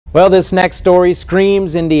Well, this next story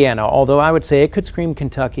screams Indiana, although I would say it could scream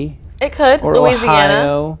Kentucky. It could. Or Louisiana.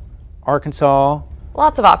 Ohio, Arkansas.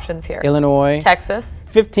 Lots of options here. Illinois. Texas.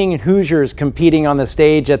 15 Hoosiers competing on the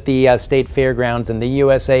stage at the State Fairgrounds in the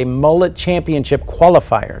USA Mullet Championship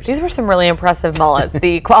Qualifiers. These were some really impressive mullets.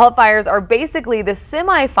 The qualifiers are basically the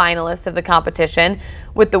semi-finalists of the competition,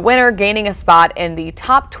 with the winner gaining a spot in the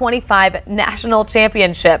top 25 national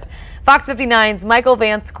championship. Fox 59's Michael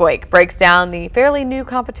Van Scoik breaks down the fairly new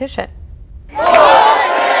competition.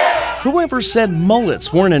 Whoever said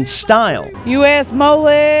mullets weren't in style? U.S.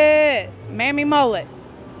 Mullet, Mammy Mullet,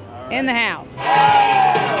 in the house.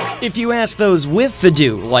 If you ask those with the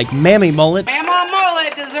do, like Mammy Mullet, Mama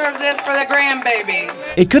Mullet deserves this for the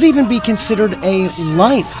grandbabies. it could even be considered a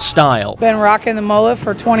lifestyle. Been rocking the mullet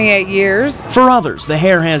for 28 years. For others, the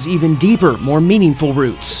hair has even deeper, more meaningful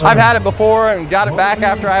roots. I've had it before and got it back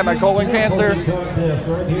after I had my colon cancer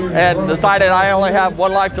and decided I only have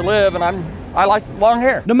one life to live, and I like long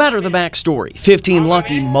hair. No matter the backstory, 15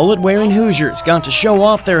 lucky mullet-wearing Hoosiers got to show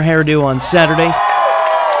off their hairdo on Saturday.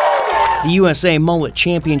 The USA Mullet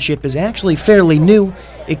Championship is actually fairly new.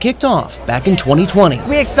 It kicked off back in 2020.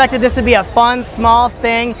 We expected this would be a fun, small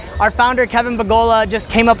thing. Our founder, Kevin Bagola,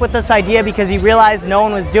 just came up with this idea because he realized no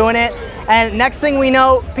one was doing it. And next thing we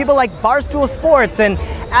know, people like Barstool Sports and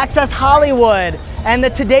Access Hollywood and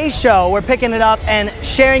the Today Show were picking it up and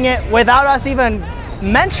sharing it without us even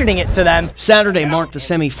mentioning it to them. Saturday marked the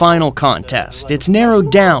semi-final contest. It's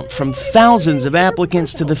narrowed down from thousands of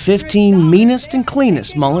applicants to the 15 meanest and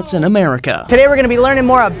cleanest mullets in America. Today we're going to be learning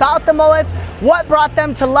more about the mullets, what brought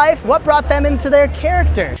them to life, what brought them into their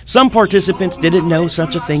character. Some participants didn't know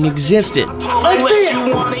such a thing existed,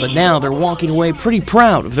 but now they're walking away pretty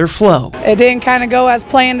proud of their flow. It didn't kind of go as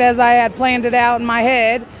planned as I had planned it out in my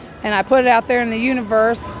head, and I put it out there in the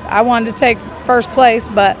universe. I wanted to take first place,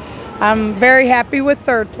 but I'm very happy with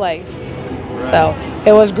third place. So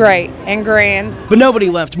it was great and grand. But nobody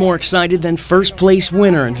left more excited than first place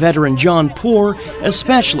winner and veteran John Poor,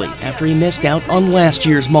 especially after he missed out on last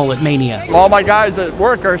year's Mullet Mania. All my guys at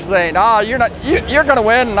work are saying, you're going to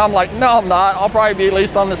win. And I'm like, no, I'm not. I'll probably be at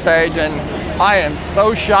least on the stage. And I am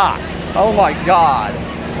so shocked. Oh my God.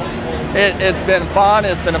 It's been fun.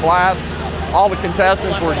 It's been a blast. All the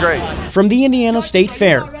contestants were great. From the Indiana State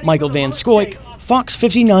Fair, Michael Van Scoik, Fox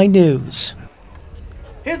 59 News.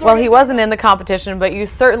 Well, he wasn't in the competition, but you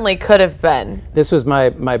certainly could have been. This was my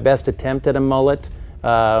best attempt at a mullet.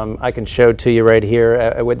 I can show it to you right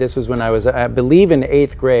here. This was when I was, I believe, in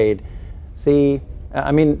 8th grade. See,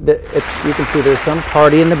 I mean, you can see there's some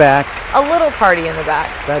party in the back. A little party in the back.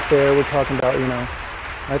 Back there, we're talking about,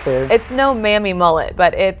 right there. It's no Mammy Mullet,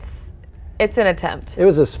 but it's an attempt. It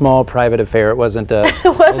was a small private affair. It wasn't a,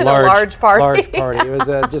 it wasn't a large party. Large party. It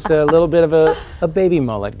was just a little bit of a baby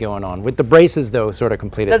mullet going on. With the braces, though, sort of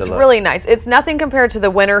completed the look. That's really nice. It's nothing compared to the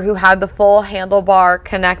winner who had the full handlebar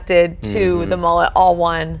connected to the mullet, all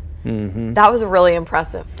one. That was really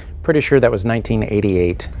impressive. Pretty sure that was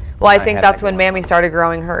 1988. Well, I think that's when Mammy started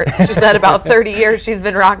growing hers. She said about 30 years she's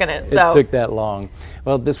been rocking it. So. It took that long.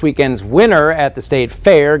 Well, this weekend's winner at the State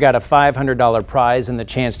Fair got a $500 prize and the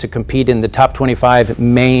chance to compete in the top 25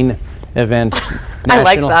 main event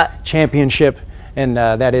national championship. And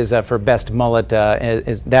that is for best mullet.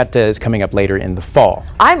 That is coming up later in the fall.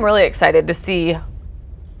 I'm really excited to see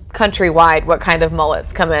countrywide what kind of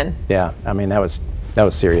mullets come in. Yeah, I mean, that was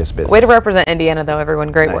serious business. Way to represent Indiana, though,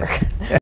 everyone. Great work.